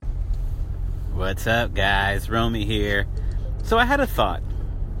What's up, guys? Romy here. So I had a thought.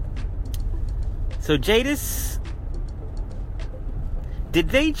 So Jadis, did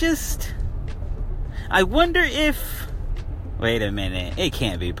they just... I wonder if... Wait a minute. It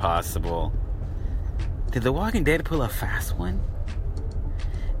can't be possible. Did The Walking Dead pull a fast one?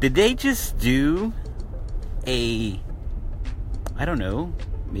 Did they just do I don't know,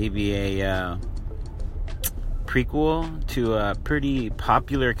 maybe a prequel to a pretty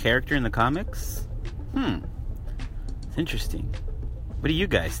popular character in the comics? It's interesting. What do you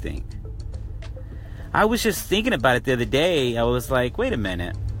guys think? I was just thinking about it the other day. I was like, wait a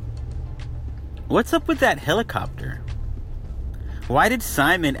minute. What's up with that helicopter? Why did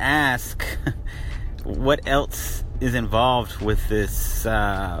Simon ask what else is involved with this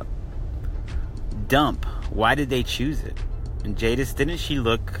dump? Why did they choose it? And Jadis, didn't she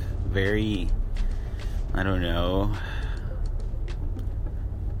look very, I don't know,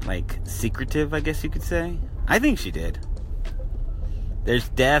 like secretive, I guess you could say? I think she did. There's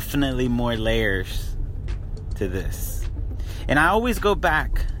definitely more layers to this. And I always go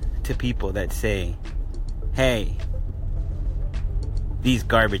back to people that say, hey, these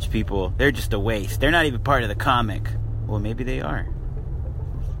garbage people, they're just a waste. They're not even part of the comic. Well, maybe they are.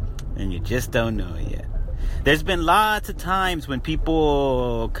 And you just don't know it yet. There's been lots of times when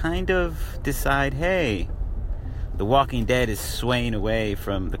people kind of decide, hey, The Walking Dead is swaying away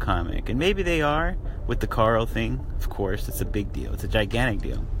from the comic. And maybe they are with the Carl thing. Of course, it's a big deal. It's a gigantic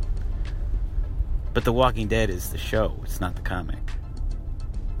deal. But The Walking Dead is the show. It's not the comic.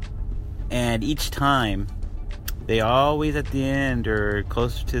 And each time, they always at the end or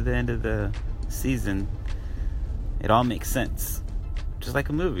closer to the end of the season, it all makes sense. Just like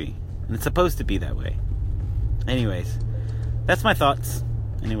a movie. And it's supposed to be that way. Anyways, that's my thoughts.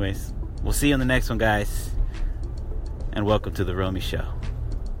 Anyways, we'll see you on the next one, guys. And welcome to the Romy Show.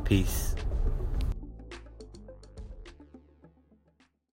 Peace.